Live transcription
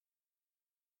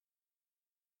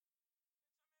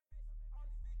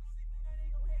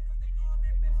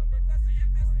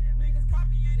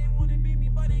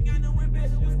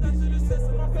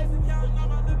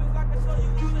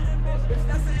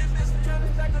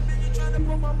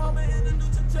put my mama in the new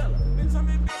chinchilla. Bitch, I'm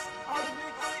ambitious. All these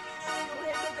niggas see me, they ain't gon'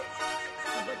 hate 'cause they know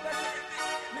I'm ambitious. But that's the ambition.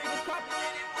 Niggas copy me,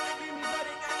 they wanna be me, but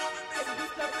they got no ambition. You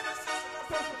stuck in the system, I'm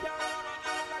supposed to count on my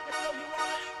numbers. I can show you all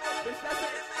the ambition. Bitch, that's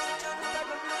the ambition.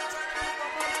 Tryna stack a million,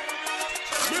 tryna put my mama in the new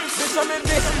chinchilla. Bitch, I'm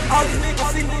ambitious. All these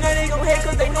niggas see me, they ain't gon' hate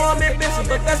 'cause they know I'm ambitious.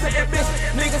 But that's the ambition.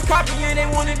 Niggas copy me, they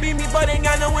wanna be me, but they ain't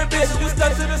got no ambition. You stuck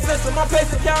to the system, I'm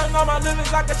pacing, counting all my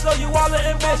livings. I can show you all the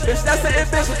ambition. Bitch, that's the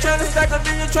ambition. Tryna stack a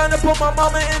million, tryna put my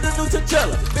mama in the new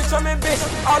chinchilla. Bitch, I'm ambitious.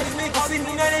 All these niggas see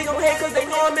me, they ain't gon' hate 'cause they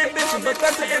know I'm ambitious. But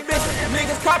that's the ambition.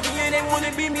 Niggas copy me, they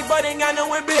wanna be me, but they ain't got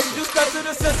no ambition. You stuck to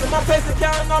the system, I'm pacing,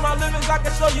 counting all my livings. I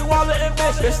can show you all the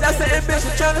ambition. Bitch, that's the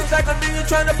ambition. Tryna stack a million,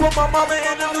 tryna put my mama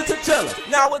in the new chinchilla.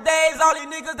 Nowadays, all these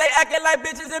niggas, they acting like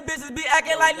bitches, and bitches be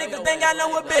acting like niggas. They ain't got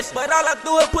no ambition. But all I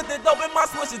do is put the dope in my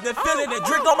switches, then fill it and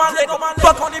drink on my liquor.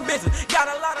 Fuck on these bitches. Got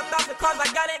a lot of thoughts of cars I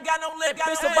got, ain't got no lip.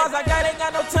 Bitch, the bars I got ain't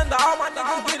got no tender. All my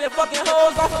niggas get it fucking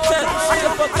hoes off of tender. I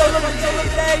can fuck all of them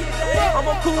day. I'm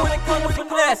a cool when it comes to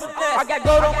finesse. I got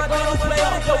gold on my dinner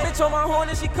plate. Yo, bitch on my horn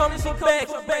and she coming for back.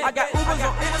 I got Ubers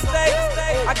on interstate.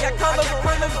 I got condos on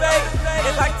Prinnc.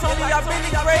 And like Tony, I've been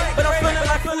great. But I'm feeling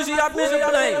like Fuji, I've been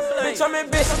blade. Bitch, I'm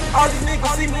ambitious. All these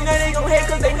niggas see me, now they gon' hate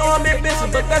 'cause they know I'm ambitious.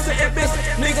 But that's the ambition.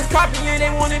 Niggas copy me, they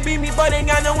wanna be me, but they ain't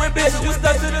got no ambition. You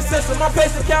stuck to the system, I'm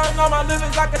pacing, counting all my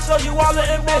livings. I can show you all the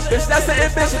ambition. Bitch, that's the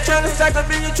ambition. Tryna stack a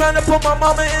million, tryna put my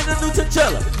mama in the new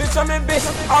chinchilla. Bitch, I'm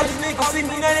ambitious. All these niggas see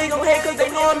me, now they gon' hate 'cause they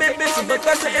know I'm ambitious. But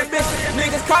that's the ambition.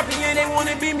 Niggas copy me, they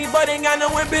wanna be me, but they ain't got no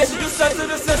ambition. You stuck to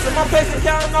the system, I'm pacing,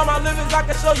 counting all my livings. I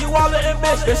can show you all the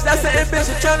ambition. Bitch, that's the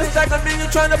ambition. Tryna stack a million,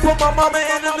 tryna put my mama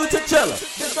in the new chinchilla.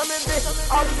 Bitch, I'm ambitious.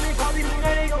 All these niggas see me,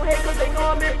 now they gon' hate 'cause they know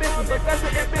I'm ambitious. But that's the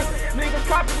ambition. Niggas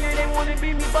copy me, they wanna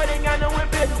be me, but they ain't got no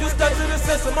ambition. You stuck to the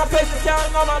system, I'm pacing,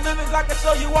 counting all my livings. I can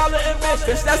show you all the ambition.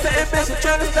 Bitch, that's the ambition.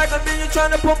 Tryna stack a million,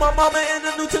 tryna put my mama in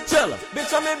the new chinchilla.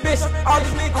 Bitch, I'm ambitious. All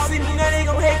these niggas see me, now they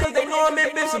gon' hate 'cause they know I'm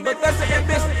ambitious. But that's the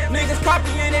ambition. Niggas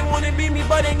copy me, they wanna be me,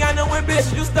 but they ain't got no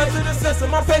ambition. You stuck to the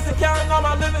system, I'm pacing, counting all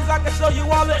my livings. I can show you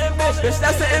all the ambition. Bitch,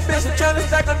 that's the ambition. Tryna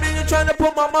stack a million, tryna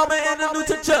put my mama in the new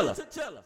chinchilla.